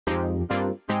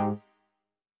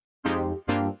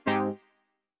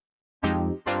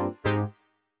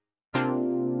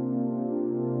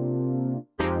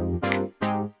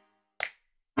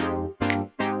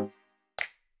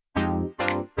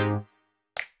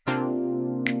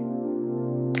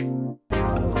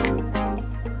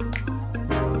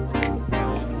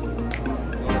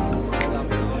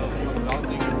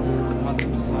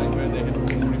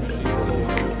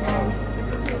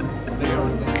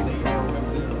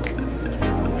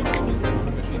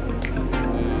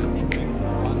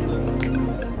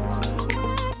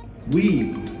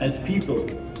We, as people,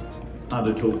 are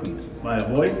the tokens, via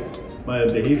voice, via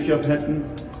behavior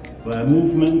pattern, via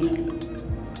movement,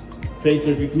 face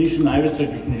recognition, iris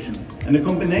recognition. And a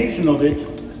combination of it,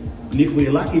 and if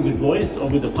we're lucky with voice or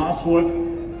with the password,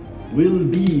 will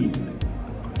be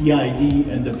the ID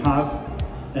and the pass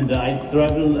and the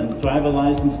travel and driver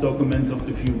license documents of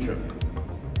the future.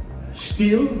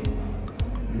 Still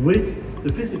with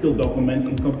the physical document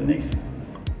in combination.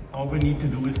 All we need to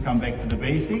do is come back to the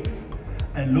basics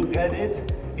and look at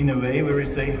it in a way where we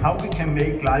say how we can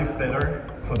make life better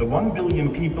for the 1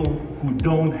 billion people who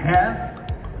don't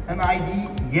have an ID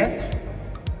yet.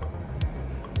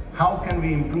 How can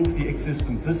we improve the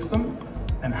existing system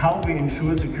and how we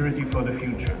ensure security for the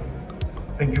future.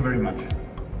 Thank you very much.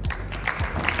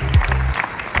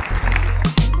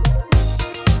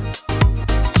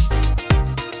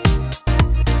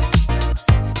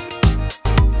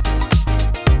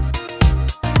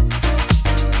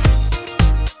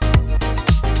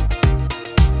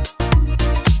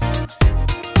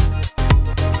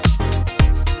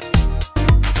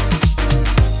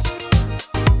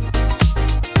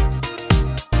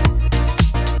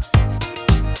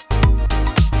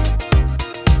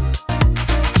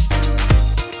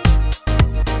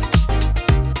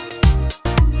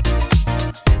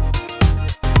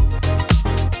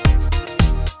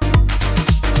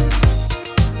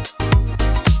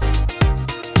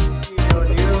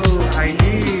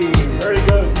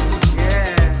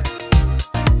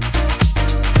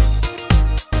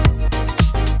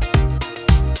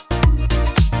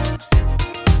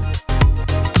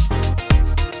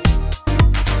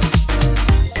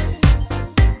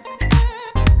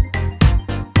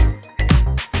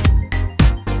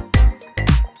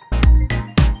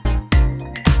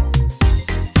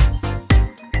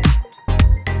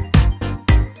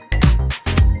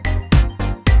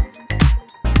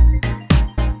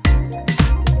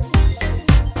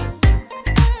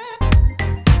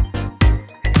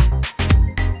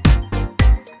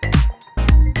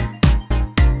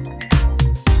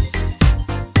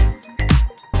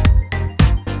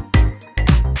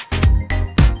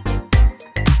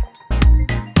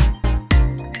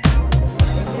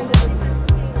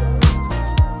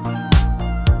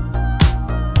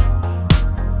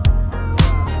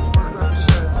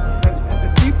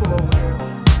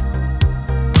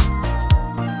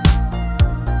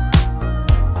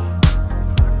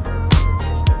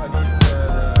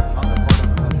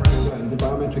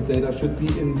 Data should be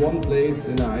in one place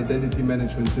in an identity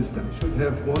management system. You should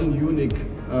have one unique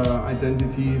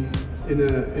identity in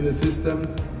a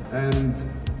system, and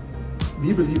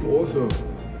we believe also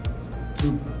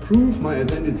to prove my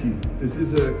identity. This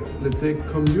is a, let's say,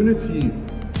 community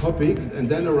topic, and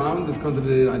then around this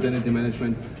consolidated identity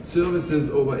management, services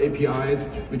over APIs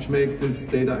which make this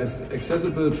data as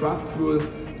accessible, trustful,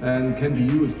 and can be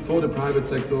used for the private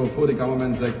sector, for the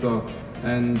government sector.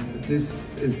 And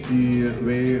this is the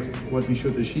way what we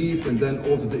should achieve, and then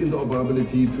also the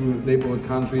interoperability to neighborhood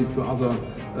countries, to other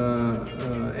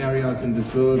areas in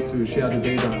this world to share the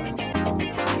data.